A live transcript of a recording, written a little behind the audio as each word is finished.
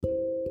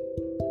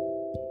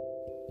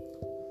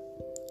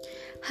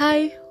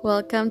Hai,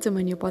 welcome to my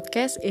new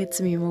podcast,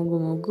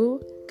 Itsmemogumogu.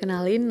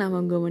 Kenalin,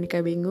 nama gue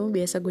Monica Bengu,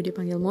 biasa gue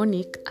dipanggil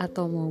Monik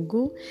atau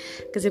Mogu.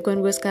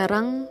 Kesibukan gue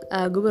sekarang,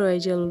 gue baru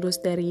aja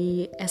lulus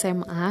dari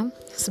SMA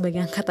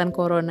sebagai angkatan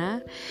corona.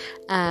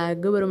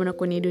 Gue baru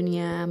menekuni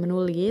dunia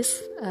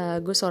menulis.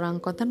 Gue seorang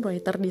content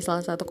writer di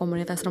salah satu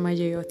komunitas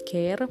remaja youth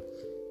care.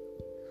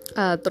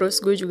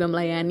 Terus gue juga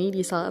melayani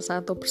di salah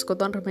satu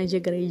persekutuan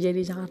remaja gereja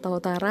di Jakarta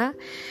Utara.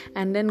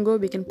 And then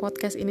gue bikin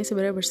podcast ini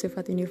sebenarnya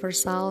bersifat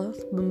universal,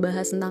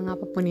 membahas tentang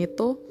apapun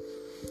itu.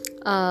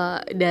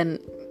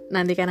 Dan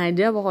nantikan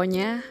aja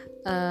pokoknya.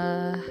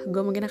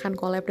 Gue mungkin akan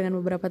collab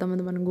dengan beberapa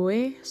teman-teman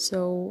gue.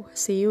 So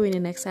see you in the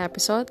next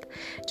episode.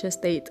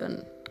 Just stay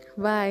tuned.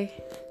 Bye.